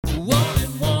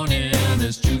Warning, warning,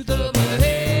 there's truth up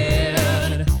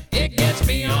ahead. It gets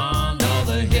beyond all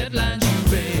the headlines you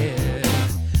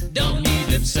read. Don't need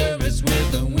lip service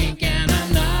with a wink and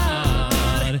a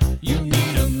nod. You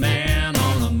need a man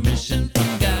on a mission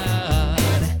from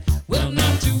God. Well,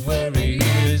 not to worry,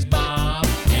 here's Bob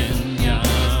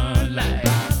Enyart Live.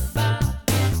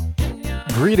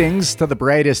 Greetings to the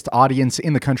brightest audience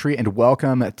in the country and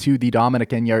welcome to the Dominic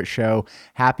Enyart Show.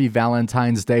 Happy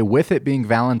Valentine's Day. With it being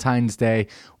Valentine's Day,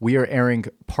 we are airing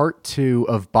part 2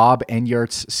 of Bob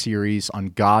Enyart's series on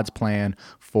God's plan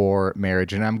for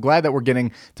marriage. And I'm glad that we're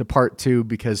getting to part 2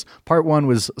 because part 1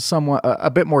 was somewhat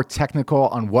a bit more technical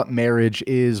on what marriage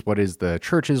is, what is the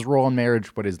church's role in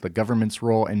marriage, what is the government's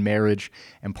role in marriage.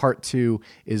 And part 2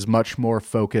 is much more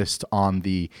focused on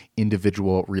the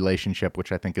individual relationship,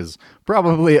 which I think is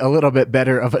probably a little bit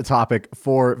better of a topic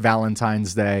for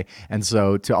Valentine's Day. And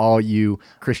so to all you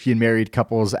Christian married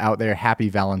couples out there, happy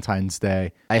Valentine's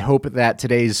Day. I hope that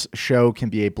today's show can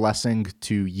be a blessing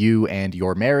to you and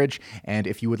your marriage. And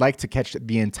if you would like to catch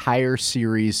the entire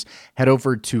series, head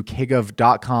over to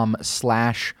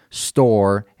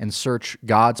kgov.com/store and search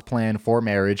God's Plan for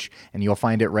Marriage, and you'll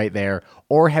find it right there.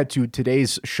 Or head to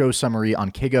today's show summary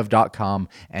on kgov.com,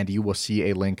 and you will see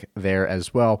a link there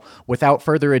as well. Without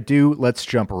further ado, let's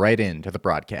jump right into the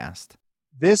broadcast.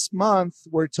 This month,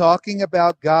 we're talking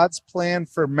about God's plan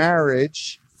for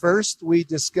marriage. First, we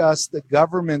discussed the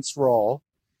government's role.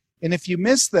 And if you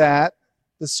missed that,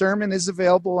 the sermon is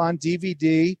available on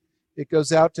DVD. It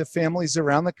goes out to families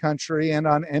around the country and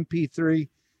on MP3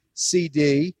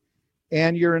 CD.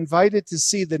 And you're invited to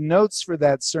see the notes for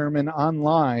that sermon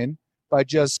online by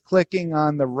just clicking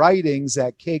on the writings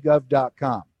at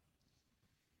kgov.com.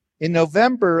 In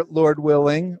November, Lord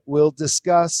willing, we'll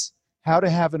discuss how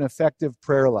to have an effective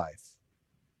prayer life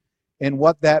and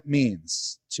what that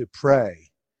means to pray.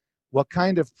 What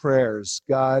kind of prayers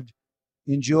God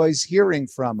enjoys hearing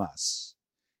from us,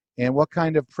 and what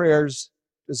kind of prayers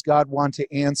does God want to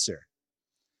answer.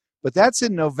 But that's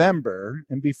in November,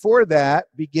 and before that,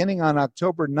 beginning on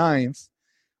October 9th,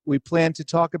 we plan to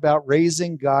talk about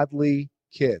raising godly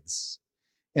kids.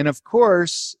 And of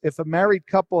course, if a married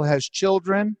couple has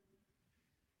children,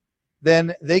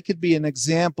 then they could be an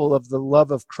example of the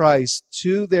love of Christ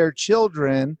to their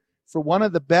children. For one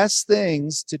of the best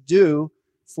things to do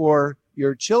for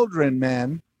your children,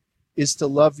 men, is to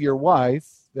love your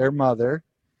wife, their mother.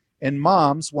 And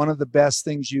moms, one of the best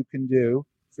things you can do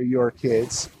for your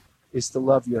kids is to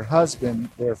love your husband,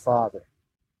 their father.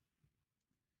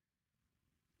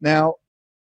 Now,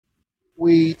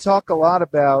 we talk a lot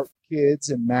about kids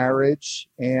and marriage,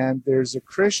 and there's a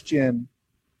Christian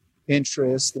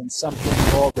interest in something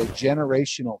called a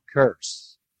generational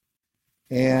curse.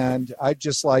 And I'd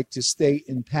just like to state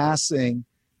in passing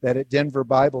that at Denver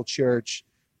Bible Church,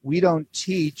 we don't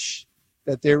teach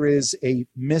that there is a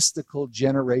mystical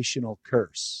generational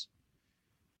curse.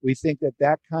 We think that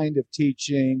that kind of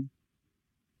teaching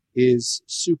is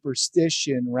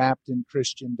superstition wrapped in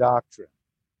Christian doctrine.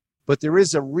 But there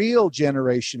is a real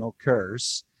generational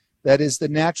curse that is the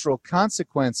natural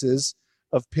consequences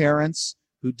of parents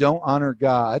who don't honor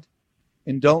God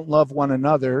and don't love one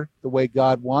another the way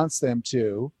God wants them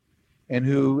to, and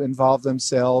who involve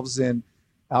themselves in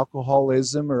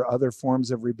alcoholism or other forms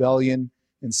of rebellion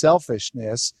and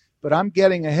selfishness. But I'm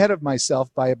getting ahead of myself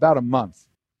by about a month.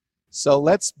 So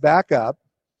let's back up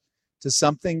to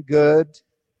something good,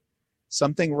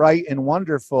 something right and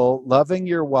wonderful, loving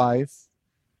your wife,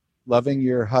 loving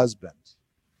your husband.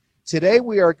 Today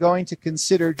we are going to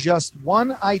consider just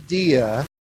one idea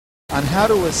on how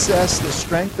to assess the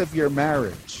strength of your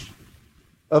marriage.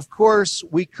 Of course,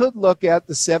 we could look at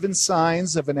the 7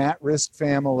 signs of an at-risk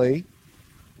family,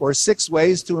 or 6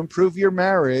 ways to improve your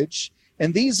marriage,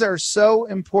 and these are so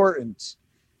important.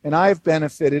 And I've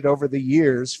benefited over the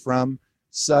years from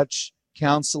such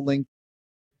counseling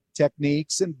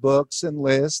techniques and books and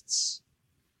lists.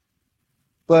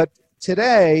 But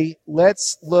today,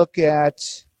 let's look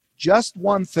at just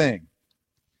one thing.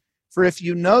 For if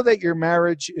you know that your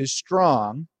marriage is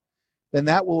strong, then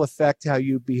that will affect how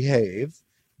you behave.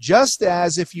 Just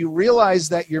as if you realize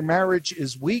that your marriage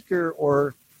is weaker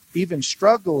or even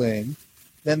struggling,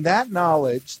 then that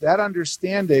knowledge, that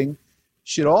understanding,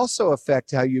 should also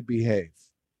affect how you behave.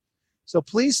 So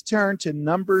please turn to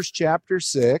Numbers chapter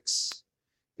 6,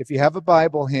 if you have a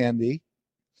Bible handy.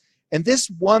 And this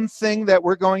one thing that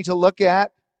we're going to look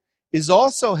at is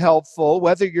also helpful,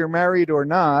 whether you're married or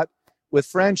not, with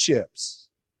friendships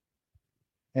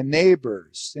and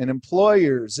neighbors and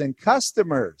employers and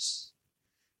customers.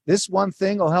 This one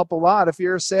thing will help a lot if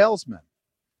you're a salesman,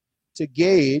 to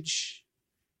gauge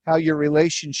how your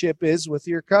relationship is with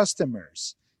your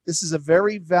customers. This is a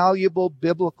very valuable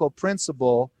biblical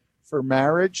principle for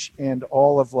marriage and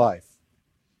all of life.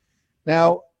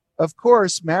 Now, of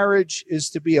course, marriage is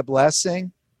to be a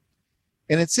blessing.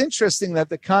 And it's interesting that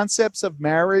the concepts of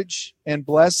marriage and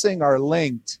blessing are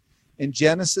linked in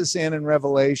Genesis and in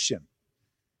Revelation.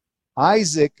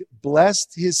 Isaac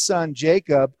blessed his son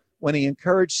Jacob when he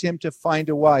encouraged him to find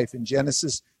a wife. In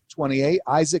Genesis 28,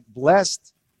 Isaac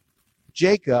blessed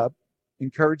Jacob,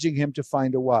 encouraging him to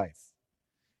find a wife.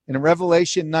 And in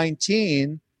Revelation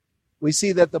 19, we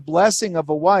see that the blessing of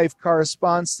a wife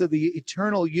corresponds to the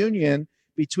eternal union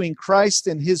between Christ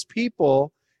and his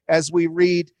people, as we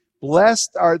read,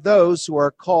 "Blessed are those who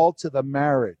are called to the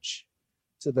marriage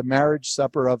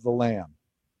supper of the Lamb."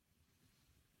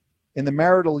 In the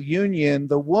marital union,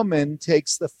 the woman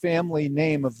takes the family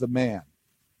name of the man,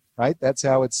 right? That's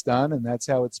how it's done, and that's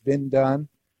how it's been done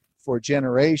for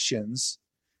generations.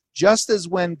 Just as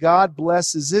when God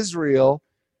blesses Israel,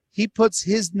 he puts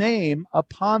his name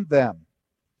upon them.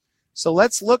 So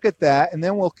let's look at that, and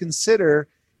then we'll consider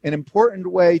an important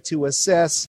way to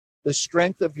assess the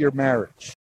strength of your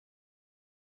marriage.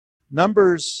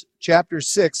 Numbers chapter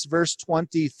 6, verse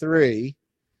 23.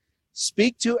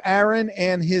 "Speak to Aaron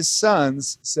and his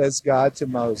sons," says God to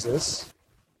Moses,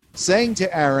 saying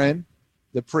to Aaron,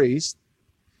 the priest,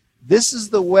 "This is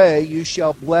the way you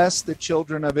shall bless the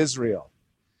children of Israel."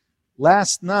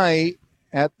 Last night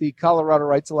at the Colorado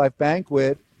Right to Life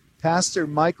banquet, Pastor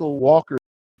Michael Walker,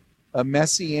 a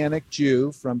Messianic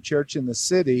Jew from Church in the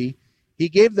City, he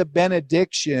gave the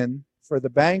benediction for the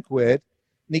banquet,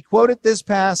 and he quoted this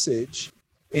passage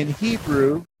in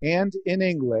Hebrew and in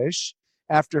English,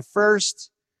 after first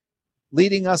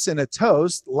leading us in a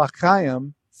toast,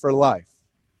 l'chaim, for life.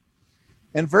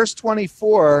 In verse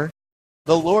 24,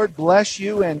 "The Lord bless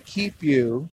you and keep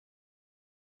you.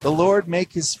 The Lord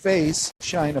make his face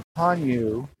shine upon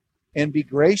you and be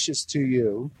gracious to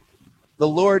you. The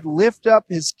Lord lift up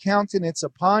his countenance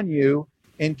upon you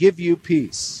and give you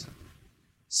peace.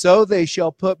 So they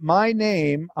shall put my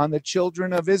name on the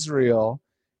children of Israel,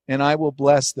 and I will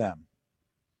bless them."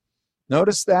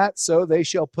 Notice that, "So they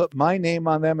shall put my name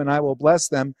on them, and I will bless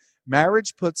them."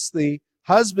 Marriage puts the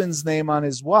husband's name on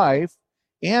his wife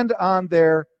and on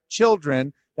their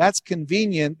children. That's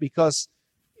convenient because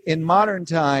in modern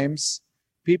times,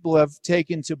 people have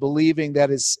taken to believing that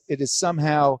it is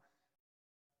somehow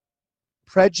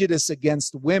prejudice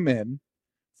against women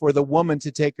for the woman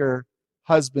to take her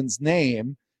husband's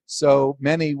name. So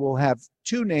many will have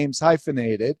two names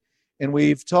hyphenated. And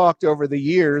we've talked over the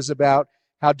years about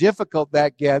how difficult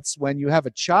that gets when you have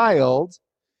a child,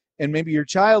 and maybe your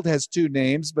child has two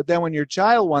names, but then when your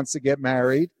child wants to get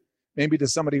married, maybe to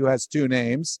somebody who has two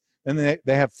names, then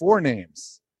they have four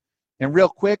names. And real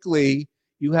quickly,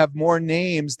 you have more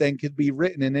names than could be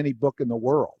written in any book in the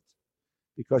world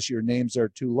because your names are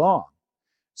too long.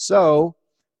 So,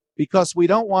 because we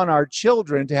don't want our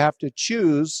children to have to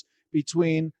choose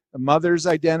between a mother's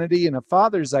identity and a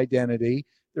father's identity,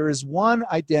 there is one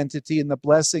identity in the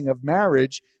blessing of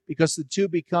marriage because the two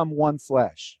become one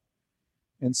flesh.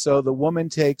 And so the woman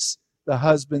takes the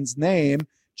husband's name,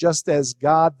 just as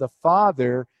God the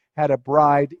Father had a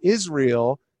bride,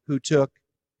 Israel, who took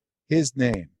his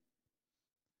name.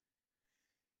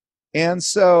 And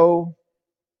so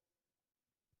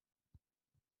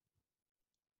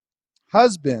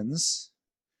husbands,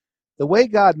 the way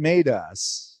God made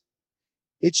us,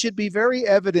 it should be very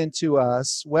evident to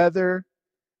us whether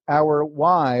our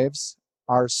wives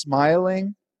are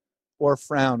smiling or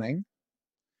frowning.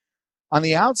 On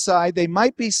the outside, they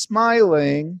might be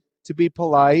smiling to be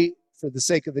polite for the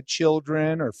sake of the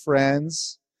children or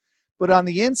friends. But on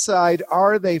the inside,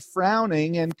 are they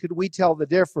frowning, and could we tell the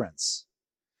difference?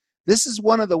 This is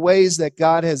one of the ways that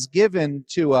God has given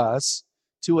to us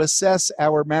to assess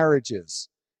our marriages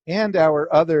and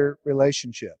our other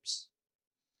relationships.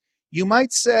 You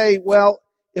might say, well,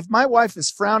 if my wife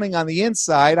is frowning on the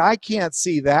inside, I can't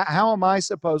see that. How am I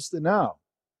supposed to know?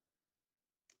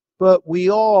 But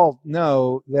we all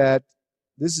know that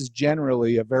this is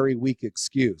generally a very weak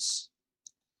excuse.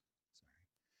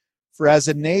 For as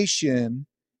a nation,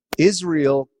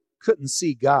 Israel couldn't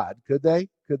see God, could they?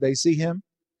 Could they see him?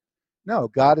 No,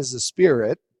 God is a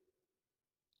spirit.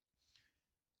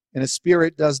 And a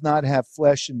spirit does not have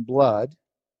flesh and blood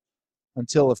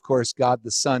until, of course, God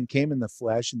the Son came in the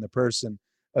flesh in the person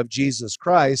of Jesus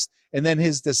Christ. And then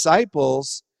his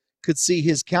disciples could see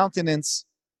his countenance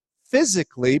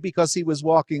physically because he was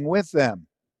walking with them.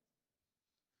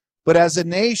 But as a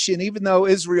nation, even though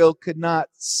Israel could not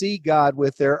see God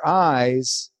with their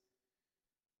eyes,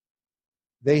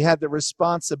 They had the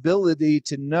responsibility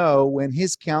to know when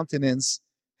his countenance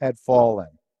had fallen.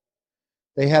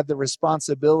 They had the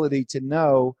responsibility to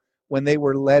know when they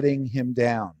were letting him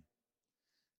down.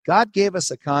 God gave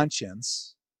us a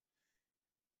conscience,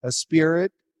 a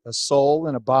spirit, a soul,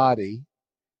 and a body,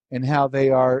 and how they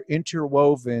are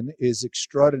interwoven is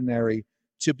extraordinary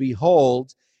to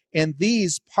behold. And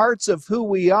these parts of who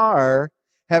we are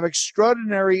have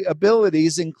extraordinary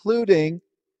abilities, including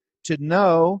to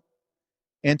know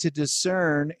and to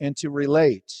discern and to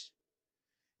relate.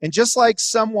 And just like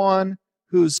someone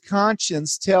whose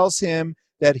conscience tells him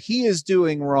that he is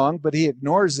doing wrong, but he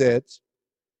ignores it,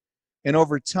 and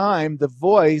over time, the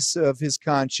voice of his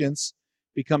conscience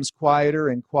becomes quieter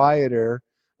and quieter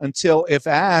until, if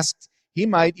asked, he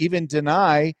might even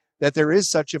deny that there is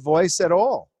such a voice at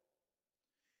all.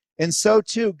 And so,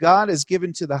 too, God has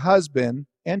given to the husband,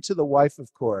 and to the wife,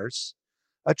 of course,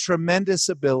 a tremendous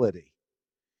ability.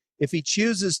 If he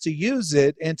chooses to use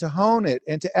it and to hone it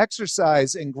and to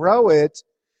exercise and grow it,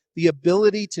 the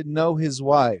ability to know his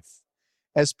wife.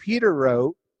 As Peter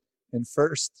wrote in 1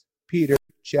 Peter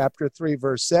chapter 3,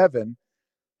 verse 7,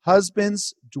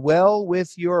 husbands, dwell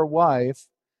with your wife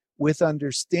with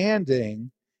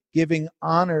understanding, giving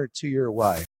honor to your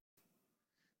wife.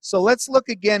 So let's look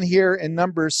again here in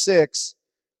Numbers 6,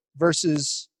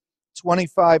 verses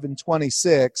 25 and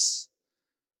 26.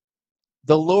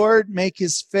 The Lord make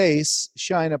his face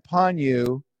shine upon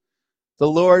you. The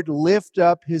Lord lift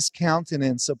up his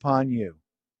countenance upon you.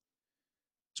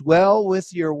 Dwell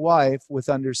with your wife with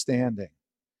understanding.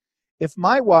 If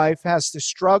my wife has to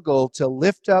struggle to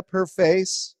lift up her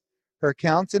face, her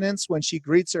countenance when she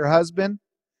greets her husband,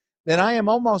 then I am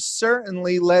almost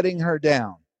certainly letting her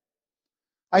down.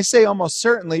 I say almost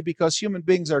certainly because human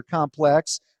beings are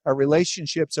complex, our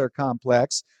relationships are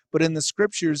complex, but in the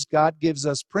scriptures, God gives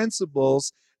us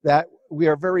principles that we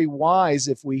are very wise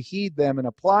if we heed them and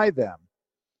apply them.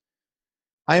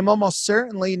 I am almost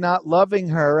certainly not loving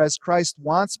her as Christ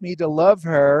wants me to love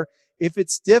her if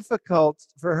it's difficult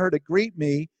for her to greet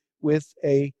me with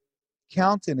a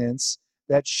countenance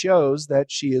that shows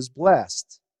that she is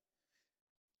blessed.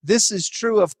 This is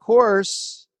true, of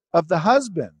course, of the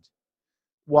husband.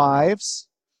 Wives,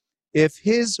 if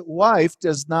his wife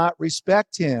does not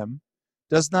respect him,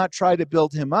 does not try to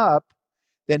build him up,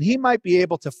 then he might be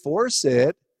able to force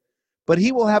it, but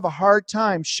he will have a hard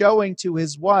time showing to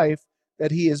his wife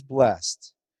that he is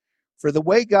blessed. For the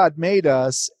way God made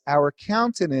us, our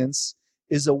countenance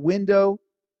is a window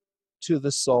to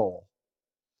the soul.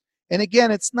 And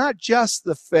again, it's not just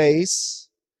the face,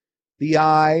 the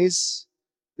eyes,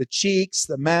 the cheeks,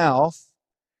 the mouth,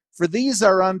 for these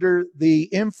are under the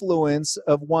influence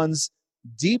of one's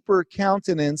deeper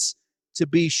countenance, to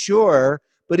be sure.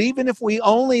 But even if we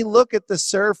only look at the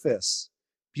surface,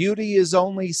 beauty is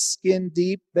only skin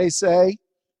deep, they say,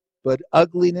 but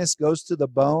ugliness goes to the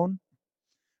bone.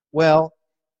 Well,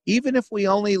 even if we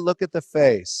only look at the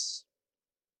face,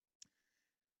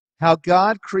 how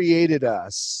God created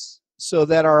us so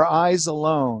that our eyes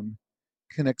alone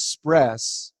can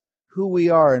express who we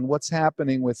are and what's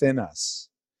happening within us.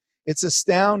 It's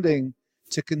astounding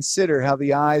to consider how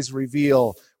the eyes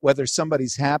reveal whether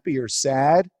somebody's happy or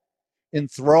sad,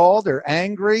 enthralled or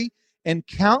angry, and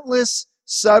countless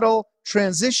subtle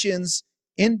transitions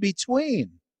in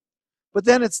between. But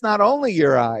then it's not only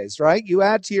your eyes, right? You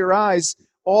add to your eyes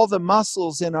all the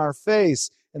muscles in our face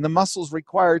and the muscles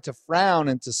required to frown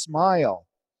and to smile.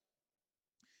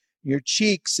 Your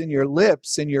cheeks and your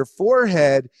lips and your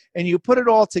forehead, and you put it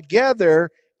all together,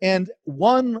 and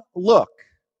one look,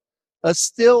 a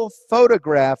still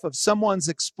photograph of someone's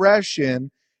expression,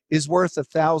 is worth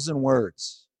 1,000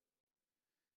 words.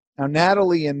 Now,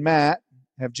 Natalie and Matt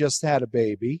have just had a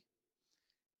baby,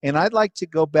 and I'd like to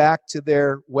go back to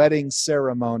their wedding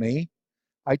ceremony.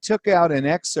 I took out an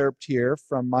excerpt here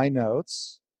from my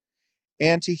notes,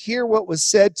 and to hear what was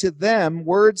said to them,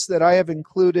 words that I have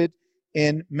included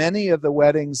in many of the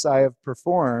weddings I have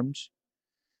performed,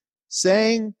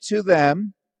 saying to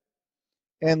them,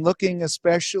 and looking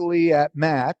especially at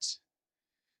Matt,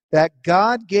 that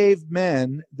God gave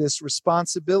men this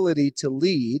responsibility to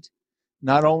lead,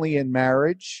 not only in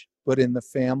marriage, but in the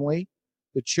family,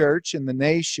 the church, and the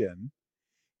nation.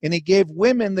 And he gave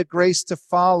women the grace to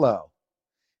follow.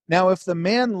 Now, if the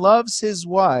man loves his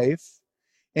wife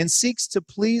and seeks to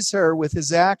please her with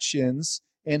his actions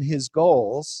and his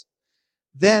goals,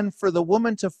 then for the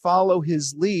woman to follow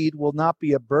his lead will not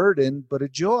be a burden, but a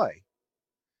joy.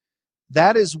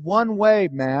 That is one way,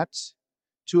 Matt,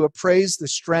 to appraise the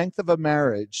strength of a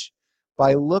marriage,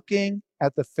 by looking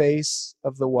at the face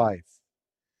of the wife.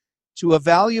 To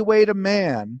evaluate a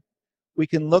man, we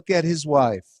can look at his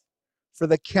wife. For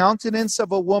the countenance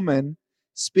of a woman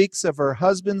speaks of her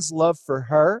husband's love for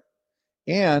her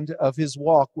and of his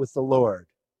walk with the Lord.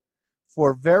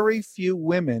 For very few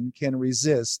women can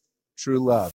resist true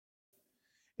love.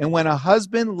 And when a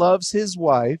husband loves his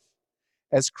wife,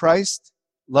 as Christ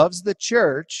loves the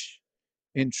church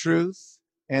in truth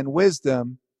and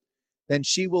wisdom, then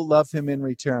she will love him in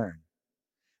return.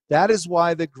 That is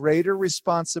why the greater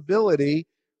responsibility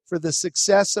for the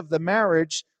success of the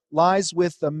marriage lies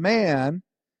with the man.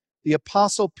 The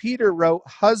Apostle Peter wrote,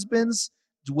 "Husbands,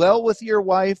 dwell with your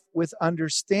wife with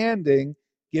understanding,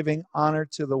 giving honor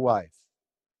to the wife."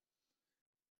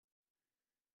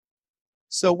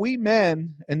 So we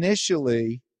men,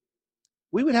 initially,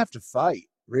 we would have to fight,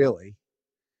 really,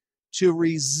 to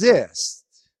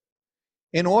resist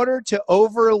in order to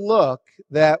overlook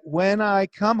that when I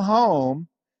come home,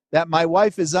 that my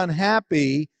wife is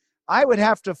unhappy. I would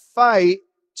have to fight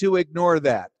to ignore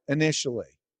that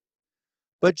initially.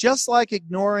 But just like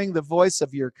ignoring the voice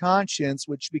of your conscience,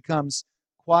 which becomes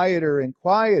quieter and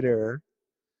quieter,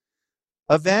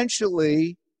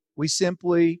 eventually we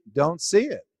simply don't see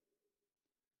it.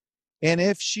 And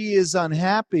if she is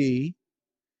unhappy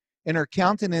and her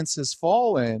countenance has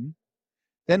fallen,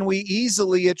 then we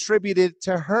easily attribute it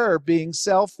to her being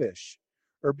selfish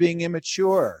or being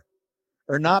immature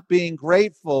or not being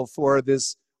grateful for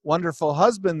this wonderful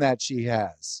husband that she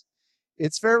has.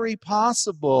 It's very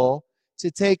possible to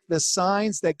take the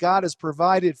signs that God has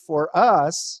provided for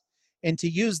us and to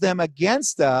use them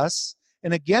against us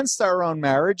and against our own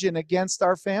marriage and against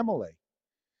our family.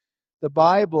 The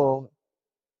Bible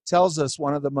tells us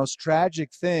one of the most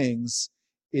tragic things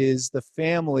is the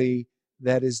family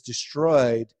that is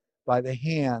destroyed by the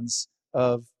hands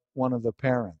of one of the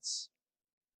parents.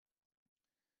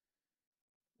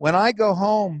 When I go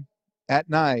home at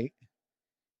night,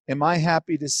 am I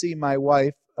happy to see my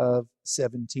wife of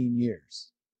 17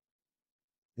 years?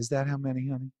 Is that how many,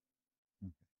 honey?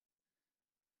 Okay.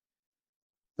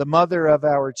 The mother of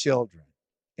our children.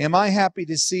 Am I happy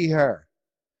to see her?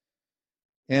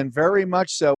 And very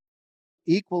much so,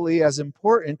 equally as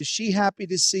important, is she happy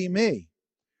to see me?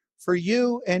 For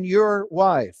you and your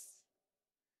wife,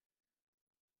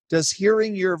 does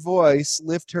hearing your voice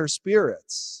lift her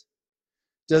spirits?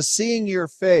 Does seeing your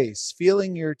face,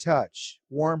 feeling your touch,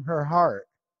 warm her heart?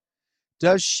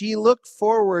 Does she look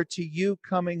forward to you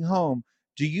coming home?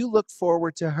 Do you look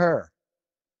forward to her?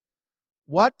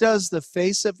 What does the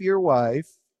face of your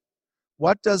wife,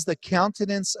 what does the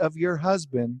countenance of your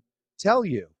husband tell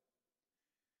you?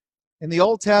 In the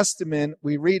Old Testament,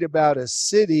 we read about a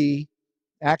city,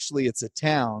 actually it's a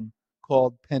town,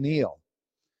 called Peniel.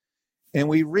 And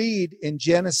we read in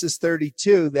Genesis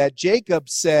 32 that Jacob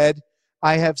said,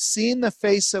 "I have seen the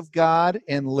face of God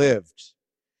and lived."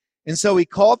 And so he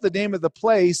called the name of the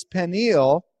place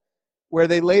Peniel, where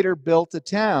they later built a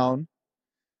town,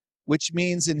 which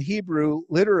means in Hebrew,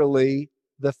 literally,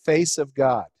 the face of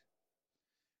God.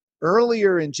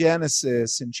 Earlier in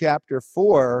Genesis, in chapter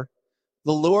 4,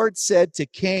 the Lord said to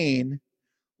Cain,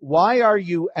 "Why are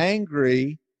you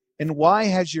angry, and why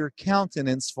has your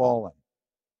countenance fallen?"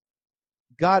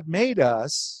 God made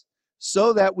us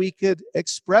so that we could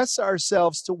express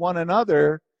ourselves to one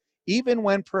another, even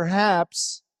when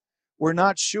perhaps we're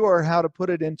not sure how to put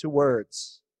it into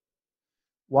words.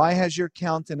 Why has your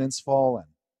countenance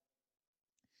fallen?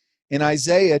 In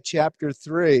Isaiah chapter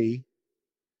 3,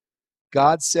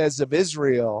 God says of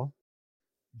Israel,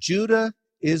 "Judah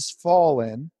is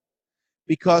fallen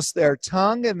because their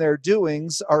tongue and their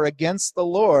doings are against the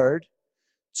Lord,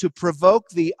 to provoke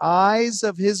the eyes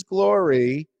of his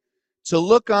glory, to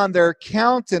look on their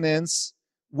countenance,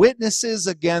 witnesses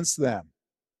against them."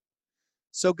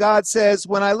 So God says,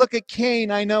 when I look at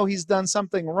Cain, I know he's done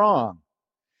something wrong.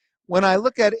 When I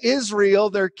look at Israel,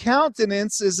 their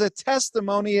countenance is a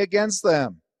testimony against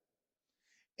them.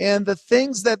 And the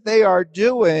things that they are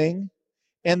doing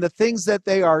and the things that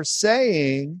they are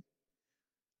saying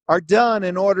are done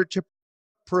in order to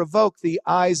provoke the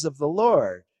eyes of the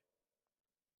Lord.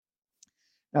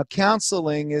 Now,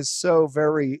 counseling is so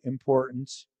very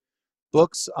important.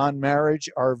 Books on marriage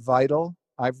are vital.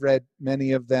 I've read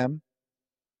many of them,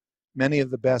 many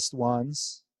of the best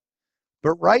ones.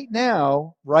 But right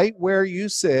now, right where you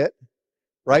sit,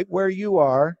 right where you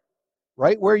are,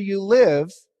 right where you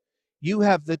live, you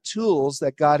have the tools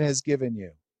that God has given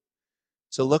you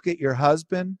to look at your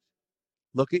husband,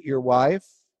 look at your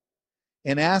wife,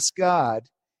 and ask God,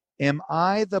 am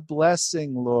I the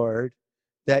blessing, Lord,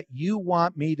 that you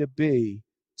want me to be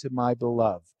to my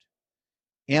beloved?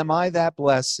 Am I that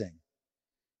blessing?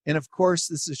 And of course,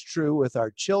 this is true with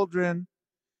our children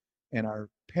and our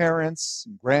parents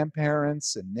and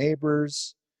grandparents and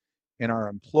neighbors in our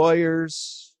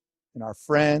employers, in our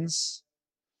friends.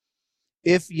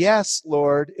 If yes,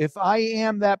 Lord, if I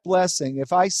am that blessing,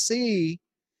 if I see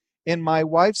in my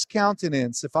wife's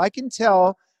countenance, if I can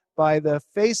tell by the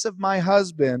face of my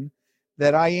husband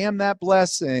that I am that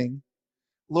blessing,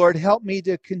 Lord, help me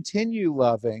to continue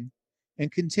loving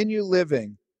and continue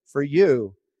living for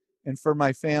you and for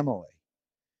my family.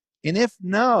 And if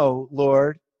no,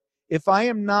 Lord, if I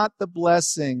am not the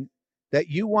blessing that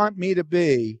you want me to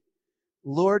be,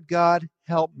 Lord God,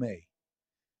 help me.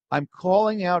 I'm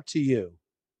calling out to you.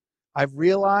 I've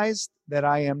realized that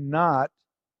I am not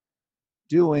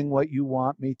doing what you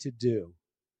want me to do.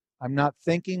 I'm not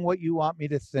thinking what you want me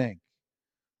to think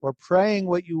or praying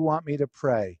what you want me to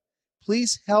pray.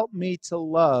 Please help me to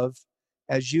love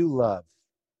as you love.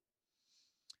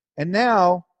 And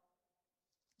now,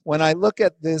 when I look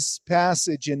at this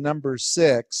passage in Numbers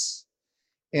 6,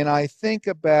 and I think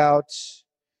about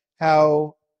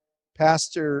how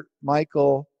Pastor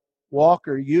Michael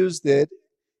Walker used it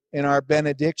in our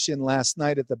benediction last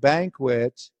night at the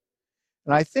banquet,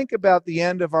 and I think about the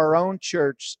end of our own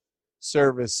church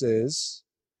services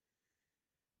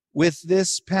with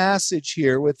this passage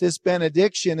here, with this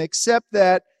benediction, except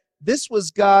that this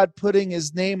was God putting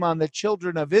his name on the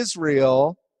children of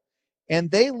Israel, and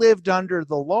they lived under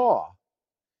the law.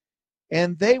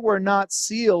 And they were not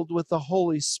sealed with the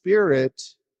Holy Spirit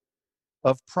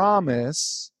of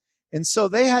promise, and so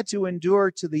they had to endure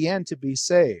to the end to be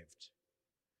saved.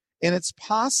 And it's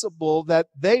possible that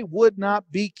they would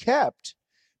not be kept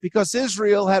because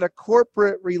Israel had a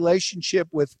corporate relationship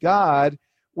with God,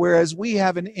 whereas we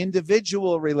have an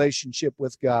individual relationship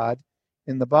with God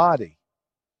in the body.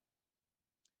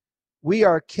 We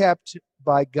are kept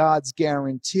by God's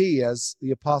guarantee, as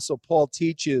the Apostle Paul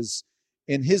teaches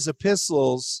in his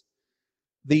epistles.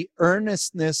 The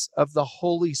earnestness of the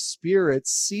Holy Spirit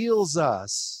seals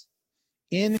us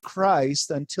in Christ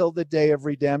until the day of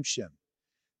redemption.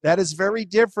 That is very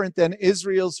different than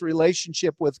Israel's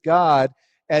relationship with God,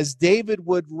 as David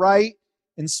would write,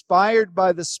 inspired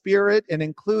by the Spirit and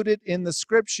included in the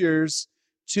Scriptures,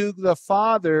 to the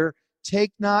Father,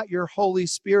 "Take not your Holy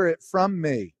Spirit from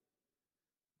me."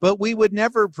 But we would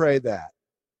never pray that.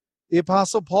 The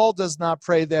Apostle Paul does not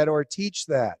pray that or teach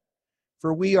that,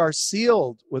 for we are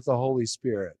sealed with the Holy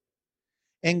Spirit.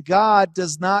 And God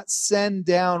does not send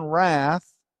down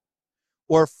wrath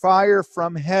or fire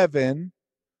from heaven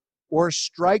or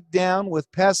strike down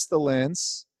with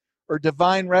pestilence or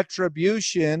divine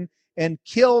retribution and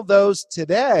kill those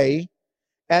today,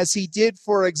 as he did,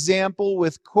 for example,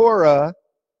 with Korah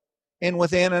and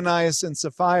with Ananias and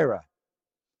Sapphira.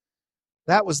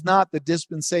 That was not the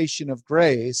dispensation of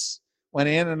grace when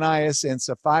Ananias and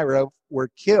Sapphira were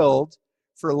killed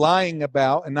for lying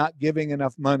about and not giving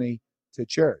enough money to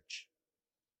church.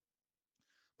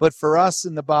 But for us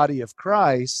in the body of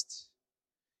Christ,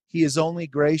 he is only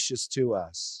gracious to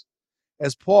us.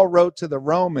 As Paul wrote to the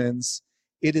Romans,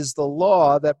 it is the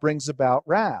law that brings about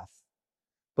wrath.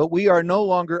 But we are no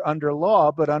longer under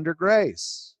law, but under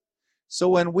grace. So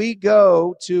when we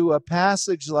go to a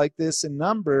passage like this in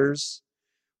Numbers,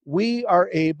 we are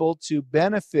able to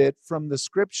benefit from the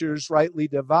Scriptures rightly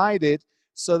divided,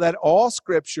 so that all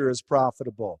Scripture is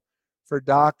profitable for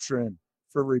doctrine,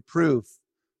 for reproof,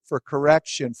 for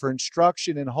correction, for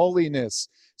instruction in holiness.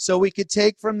 So we could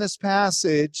take from this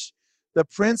passage the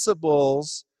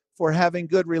principles for having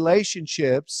good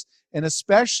relationships, and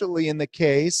especially in the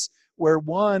case where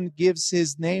one gives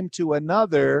his name to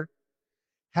another,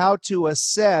 how to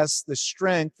assess the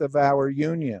strength of our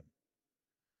union.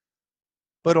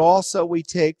 But also we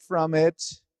take from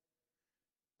it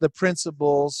the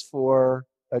principles for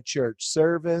a church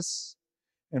service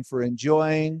and for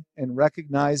enjoying and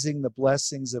recognizing the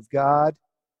blessings of God.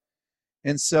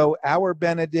 And so our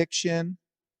benediction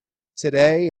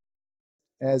today,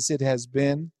 as it has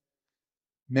been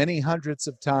many hundreds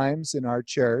of times in our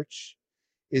church,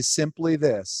 is simply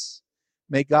this: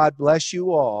 may God bless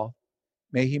you all.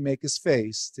 May he make his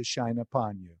face to shine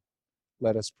upon you.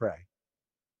 Let us pray.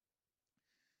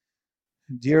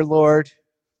 Dear Lord,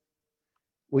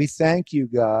 we thank you,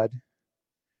 God,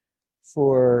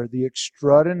 for the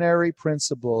extraordinary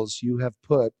principles you have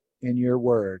put in your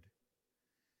word.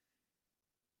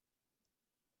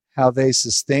 How they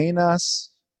sustain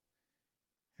us,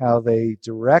 how they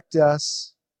direct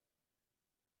us,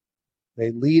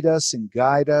 they lead us and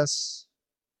guide us.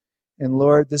 And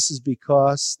Lord, this is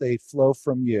because they flow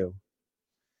from you.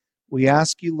 We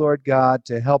ask you, Lord God,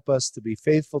 to help us to be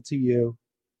faithful to you.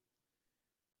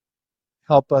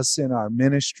 Help us in our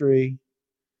ministry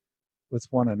with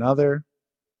one another.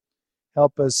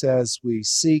 Help us as we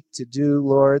seek to do,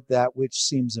 Lord, that which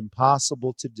seems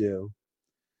impossible to do,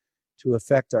 to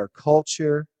affect our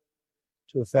culture,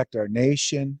 to affect our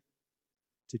nation,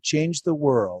 to change the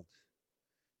world,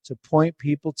 to point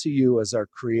people to you as our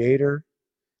Creator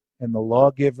and the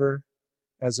lawgiver,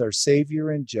 as our Savior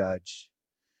and Judge.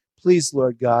 Please,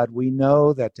 Lord God, we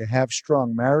know that to have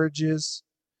strong marriages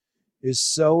is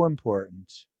so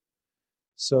important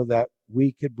so that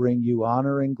we could bring you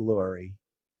honor and glory,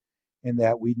 and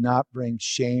that we not bring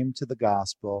shame to the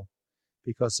gospel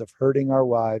because of hurting our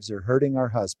wives or hurting our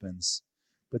husbands,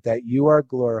 but that you are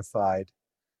glorified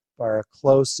by our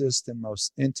closest and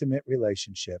most intimate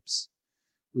relationships.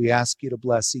 We ask you to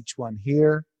bless each one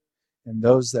here and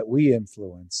those that we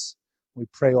influence. We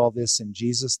pray all this in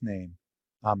Jesus' name.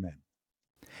 Amen.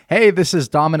 Hey, this is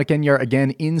Dominic Enyart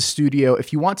again in studio.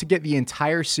 If you want to get the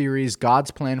entire series, God's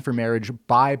Plan for Marriage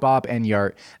by Bob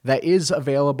Enyart, that is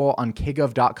available on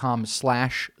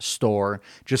kgov.com/store.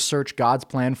 Just search God's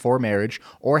Plan for Marriage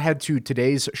or head to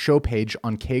today's show page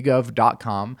on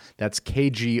kgov.com. That's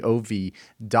KGOV.com.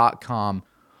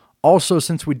 Also,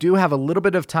 since we do have a little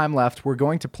bit of time left, we're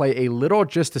going to play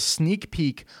just a sneak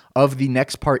peek of the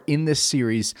next part in this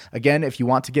series. Again, if you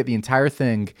want to get the entire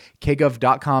thing,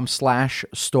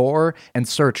 kgov.com/store and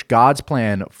search God's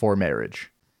Plan for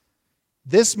Marriage.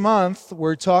 This month,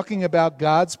 we're talking about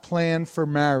God's plan for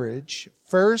marriage.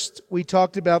 First, we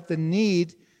talked about the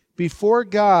need before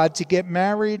God to get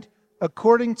married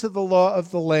according to the law of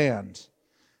the land.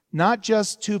 Not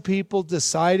just two people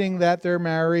deciding that they're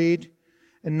married,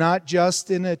 and not just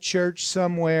in a church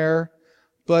somewhere,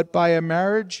 but by a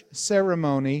marriage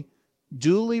ceremony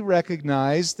duly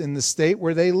recognized in the state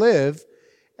where they live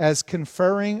as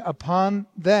conferring upon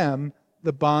them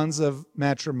the bonds of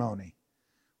matrimony.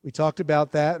 We talked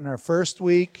about that in our first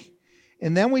week.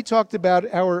 And then we talked about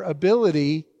our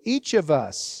ability, each of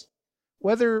us,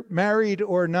 whether married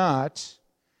or not,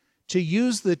 to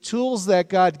use the tools that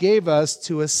God gave us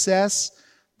to assess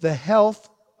the health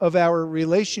of our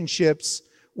relationships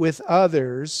with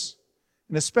others,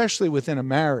 and especially within a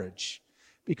marriage,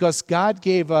 because God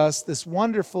gave us this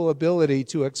wonderful ability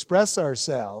to express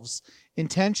ourselves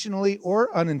intentionally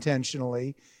or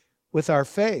unintentionally with our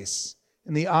face.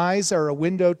 And the eyes are a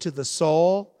window to the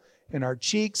soul, and our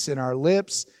cheeks and our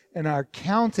lips and our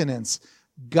countenance.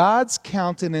 God's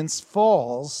countenance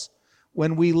falls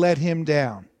when we let him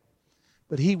down,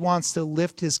 but he wants to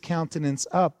lift his countenance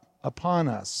up upon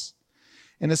us.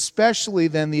 And especially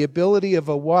then the ability of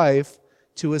a wife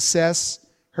to assess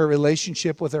her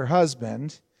relationship with her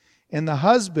husband, and the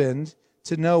husband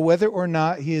to know whether or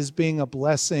not he is being a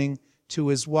blessing to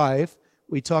his wife.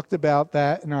 We talked about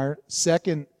that in our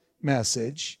second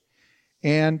message.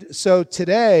 And so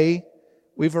today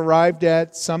we've arrived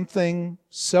at something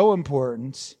so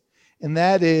important, and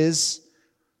that is,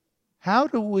 how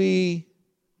do we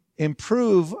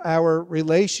improve our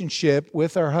relationship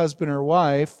with our husband or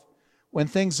wife when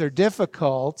things are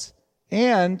difficult?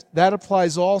 And that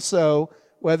applies also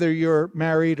whether you're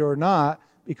married or not,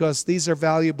 because these are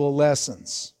valuable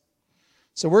lessons.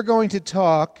 So we're going to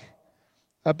talk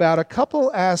about a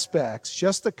couple aspects,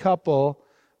 just a couple,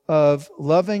 of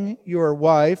loving your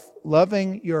wife,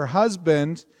 loving your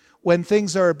husband when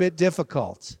things are a bit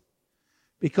difficult.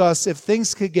 Because if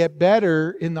things could get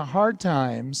better in the hard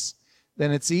times,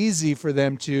 then it's easy for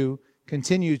them to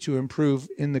continue to improve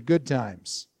in the good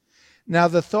times. Now,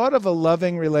 the thought of a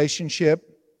loving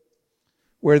relationship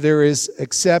where there is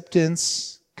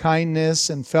acceptance, kindness,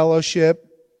 and fellowship,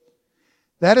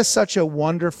 that is such a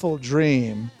wonderful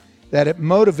dream that it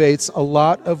motivates a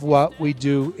lot of what we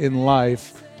do in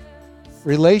life.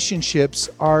 Relationships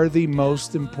are the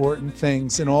most important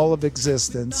things in all of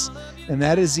existence, and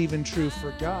that is even true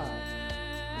for God.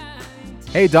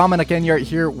 Hey, Dominic Enyart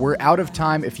here. We're out of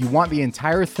time. If you want the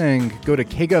entire thing, go to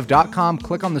kgov.com,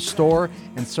 click on the store,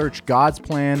 and search God's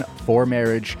Plan for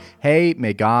Marriage. Hey,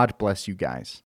 may God bless you guys.